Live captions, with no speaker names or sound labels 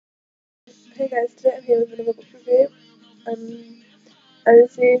Hey guys, today I'm here with another book review. I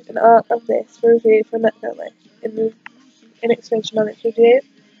received an art of this for review from Netflix in extension on its review,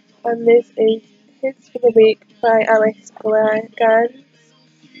 and this is Hits for the Week by Alice Glines,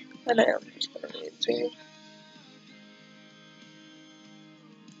 and I am just going to read through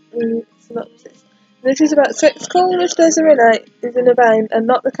the synopsis. This is about sex columnist Desiree Knight is in a bind and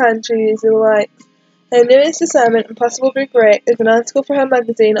not the kind she usually likes. Her newest assignment and possible big break is an article for her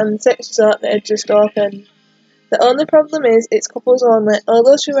magazine on the sex resort that had just opened. The only problem is it's couples only.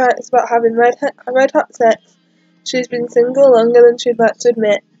 Although she writes about having red hot sex, she's been single longer than she'd like to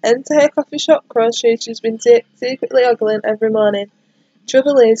admit. Enter her coffee shop crush who she's been secretly ogling every morning.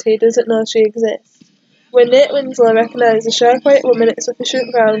 Trouble is, he doesn't know she exists. When Nate Winslow recognises a shy, quiet woman at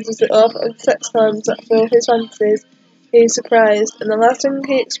sufficient grounds as the author of sex poems that fill his fantasies, he is surprised, and the last thing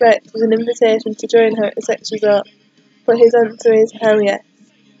he expects is an invitation to join her at the sex resort. But his answer is hell yes.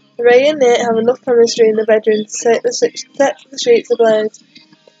 Ray and Nate have enough chemistry in the bedroom to set the streets ablaze.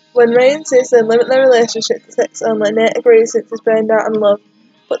 When Ray insists they limit their relationship to sex only, Nate agrees since he's burned out on love.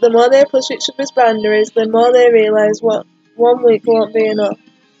 But the more they push each other's boundaries, the more they realise what 1 week won't be enough.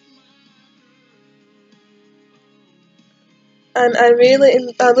 And I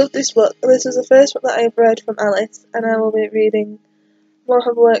love this book. This was the first book that I have read from Alice, and I will be reading more of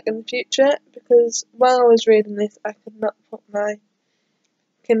her work in the future, because while I was reading this, I could not put my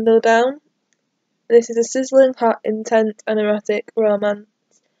Kindle down. This is a sizzling hot, intense and erotic romance.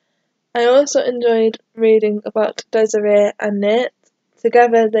 I also enjoyed reading about Desiree and Nate.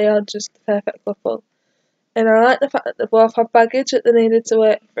 Together they are just the perfect couple. And I like the fact that they both have baggage that they needed to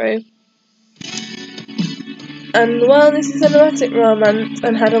work through. And while this is an erotic romance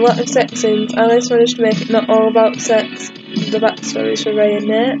and had a lot of sex scenes, Alice managed to make it not all about sex, the backstories for Ray and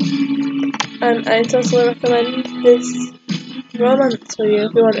Nate. And I totally recommend this romance for you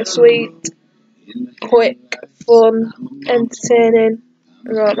if you want a sweet, quick, fun, entertaining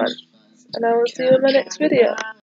romance. And I will see you in my next video.